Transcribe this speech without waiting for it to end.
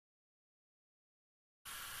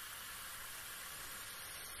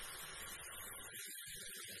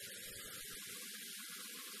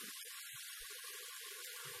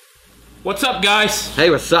What's up, guys?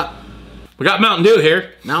 Hey, what's up? We got Mountain Dew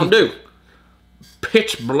here. Mountain Dew.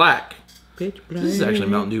 Pitch black. Pitch black. This is actually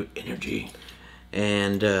Mountain Dew Energy.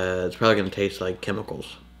 And it's probably going to taste like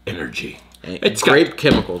chemicals. Energy. It's grape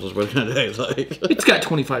chemicals is what it's going to taste like. It's got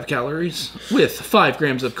 25 calories with 5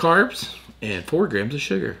 grams of carbs and 4 grams of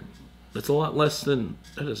sugar. That's a lot less than...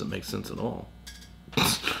 That doesn't make sense at all.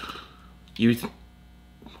 What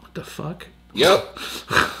the fuck? Yep.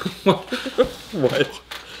 What?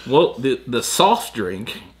 Well, the soft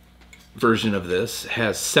drink version of this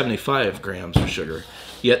has 75 grams of sugar.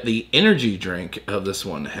 Yet the energy drink of this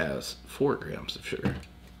one has 4 grams of sugar.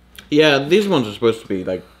 Yeah, these ones are supposed to be,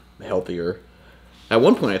 like, healthier. At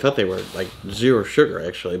one point, I thought they were, like, 0 sugar,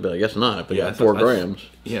 actually, but I guess not. But yeah, 4 grams.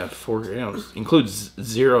 Yeah, 4 grams. Includes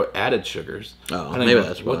 0 added sugars. Oh, maybe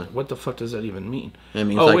that's why. What the fuck does that even mean? It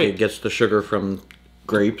means, it gets the sugar from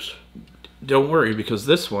grapes. Don't worry, because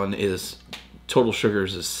this one is... Total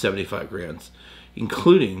sugars is 75 grams,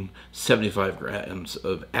 including 75 grams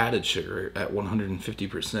of added sugar at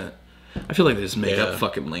 150%. I feel like they just make up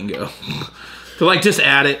fucking lingo. So, like, just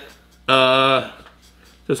add it.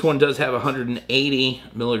 This one does have 180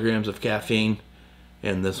 milligrams of caffeine,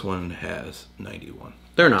 and this one has 91.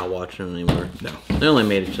 They're not watching anymore. No. They only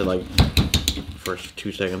made it to, like, first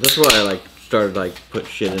 2 seconds. That's why I, like, started, like, put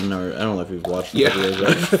shit in there. I don't know if you've watched the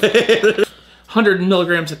videos. 100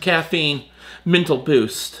 milligrams of caffeine. Mental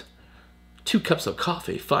boost, 2 cups of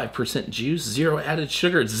coffee, 5% juice, 0 added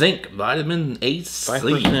sugar, zinc, vitamin A, C.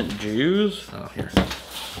 5% juice? Oh, here.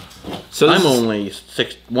 So I'm only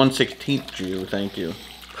 1/16 Jew, thank you.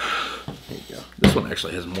 There you go. This one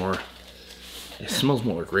actually has more. It smells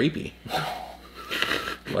more grapey.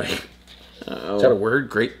 Like, is that a word?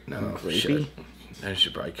 Grape? No, grapey. I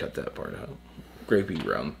should probably cut that part out. Grapey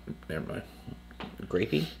brown. Never mind.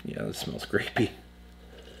 Grapey? Yeah, this smells grapey.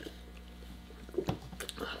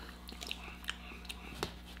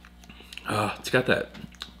 It's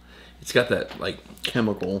got that like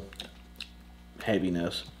chemical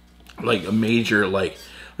heaviness. Like a major, like,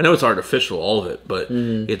 I know it's artificial, all of it, but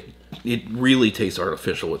it really tastes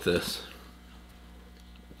artificial with this.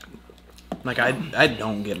 Like I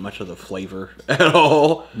don't get much of the flavor at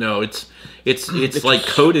all. No, it's like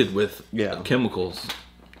coated with chemicals.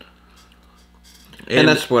 And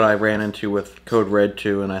that's what I ran into with Code Red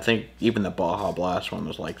too, and I think even the Baja Blast one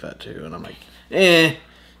was like that too. And I'm like,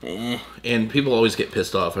 And people always get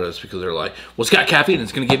pissed off at us because they're like, well, it's got caffeine,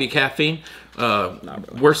 it's going to give you caffeine. Not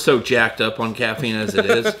really. We're so jacked up on caffeine as it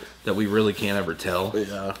is that we really can't ever tell.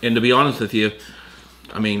 Yeah. And to be honest with you,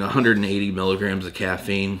 I mean, 180 milligrams of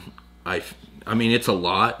caffeine, I mean, it's a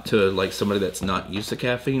lot to like somebody that's not used to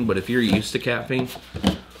caffeine, but if you're used to caffeine,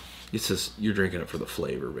 it's just, you're drinking it for the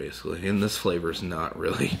flavor, basically. And this flavor is not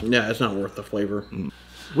really... Yeah, it's not worth the flavor.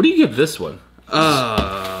 What do you give this one?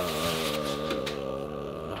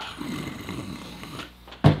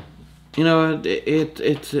 You know,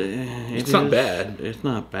 it's not bad. It's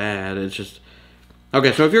not bad. It's just...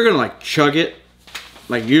 Okay, so if you're going to, like, chug it,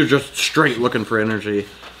 like, you're just straight looking for energy,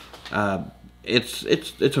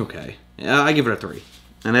 it's okay. I give it a 3.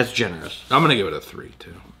 And that's generous. I'm going to give it a 3,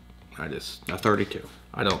 too. A 32.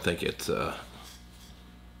 I don't think it's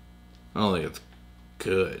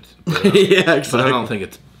good. Yeah, exactly. But I don't think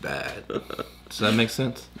it's bad. Does that make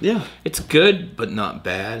sense? Yeah. It's good, but not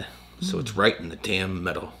bad. So it's right in the damn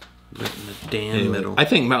middle. Right in the damn middle. I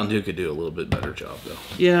think Mountain Dew could do a little bit better job, though.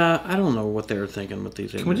 Yeah, I don't know what they were thinking with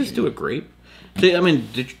these. Can we just do a grape? See, I mean,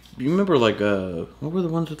 did you remember, like, what were the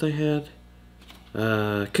ones that they had?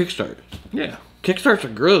 Kickstart. Yeah. Kickstarts are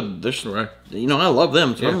good. They're, right. You know, I love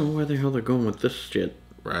them, so I don't know where the hell they're going with this shit.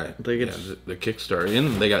 Right. The Kickstart.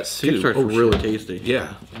 And they got sued. Kickstart's really tasty.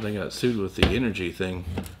 Yeah. They got sued with the energy thing.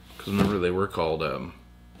 Because remember, they were called...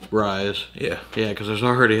 Rise. Yeah. Yeah, because there's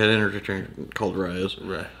already an energy drink called Rise.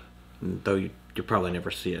 Right. Though you probably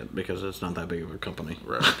never see it because it's not that big of a company.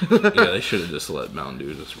 Right. Yeah, they should have just let Mountain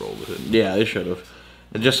Dew just roll with it. Yeah, they should have.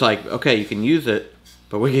 And just like, okay, you can use it,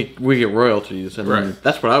 but we get royalties. And then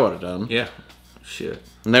that's what I would have done. Yeah. Shit.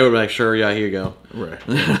 And they would be like, sure, yeah, here you go. Right.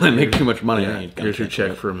 They make too much money. Yeah. Here's your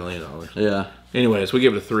check for $1 million. Yeah. Anyways, we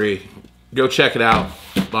give it a 3. Go check it out.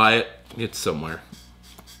 Buy it. It's somewhere.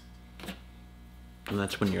 And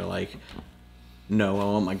that's when you're like, no, I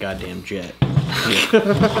want my goddamn jet.